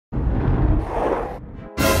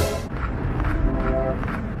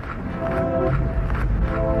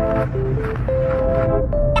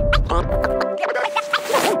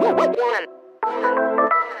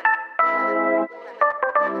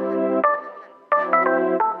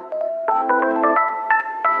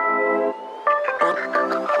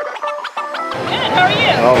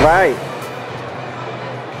All right.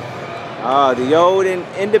 Oh, the old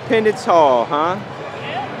Independence Hall, huh?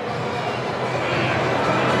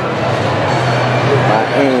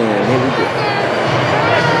 And here we go.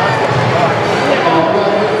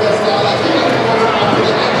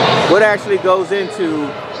 What actually goes into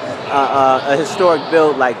a historic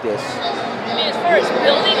build like this? I mean, as far as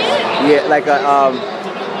building it? Yeah, like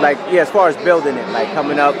as far as building it, like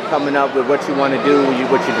coming up with what you want to do,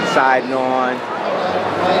 what you're deciding on.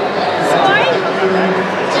 So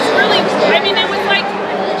it was like,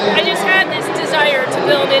 I just had this desire to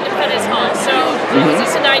build Independence Hall. So it was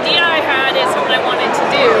just an idea I had, it's something I wanted to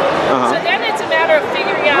do. So then it's a matter of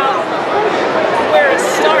figuring out where to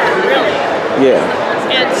start, really. Yeah.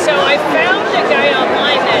 And so I found a guy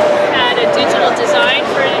online that had a digital design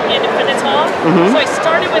for Independence Hall. So I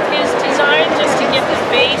started with his design just to get the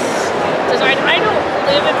base design. I don't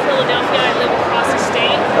live in Philadelphia, I live across the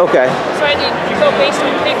state. Okay. So I did go based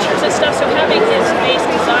on pictures and stuff, so having his base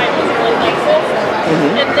design was really helpful.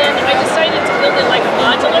 And then I decided to build it like a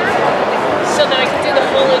modular so that I could do the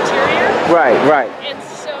full interior. Right, right. And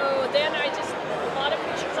so then I just, a lot of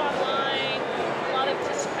pictures online, a lot of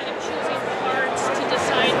just kind of choosing parts to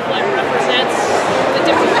decide what represents the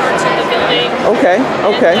different parts of the building. Okay,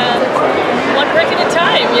 okay. And, one brick at a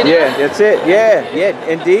time, you know? Yeah, that's it. Yeah, yeah,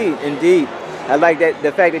 indeed, indeed. I like that,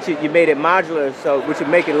 the fact that you made it modular, so which would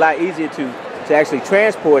make it a lot easier to actually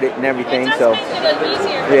transport it and everything. It does so make it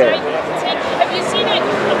easier. Yeah. Have you seen it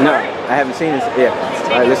apart? No, I haven't seen it. Yeah.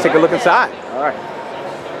 All right, let's take a look inside. All right.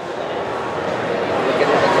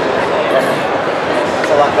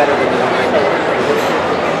 It's a lot better than the one I know.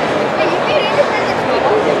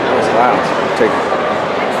 Wow. Take.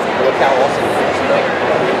 Look how awesome it is.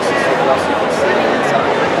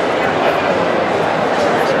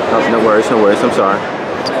 Oh, no worries, no worries. I'm sorry.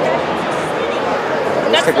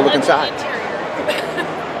 Let's take a look inside.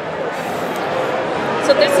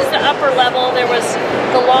 So this is the upper level. There was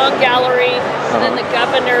the long gallery, and then the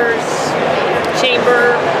governor's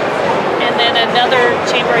chamber, and then another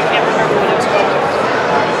chamber. I can't remember what it's called.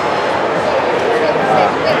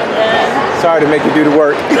 Sorry to make you do the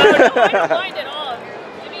work. No, I don't mind at all.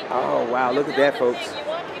 I mean, oh wow, look at that, folks. You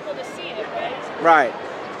want people to see it, right? Right.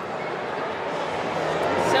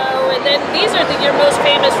 So, and then these are your most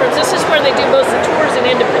famous rooms. This is where they do most of the tours in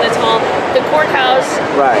Independence Hall. The courthouse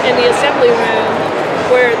and the assembly room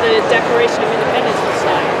where the Declaration of Independence was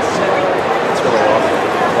signed. So that's really awesome.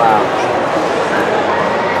 Wow.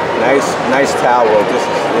 Nice towel. This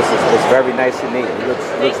is very nice and neat.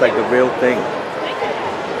 It looks like the real thing.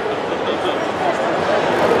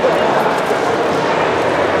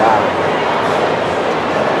 Wow.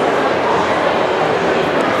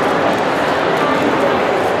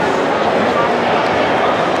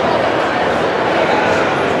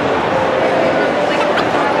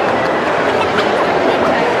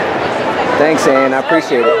 Thanks, Ann. I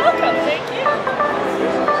appreciate it.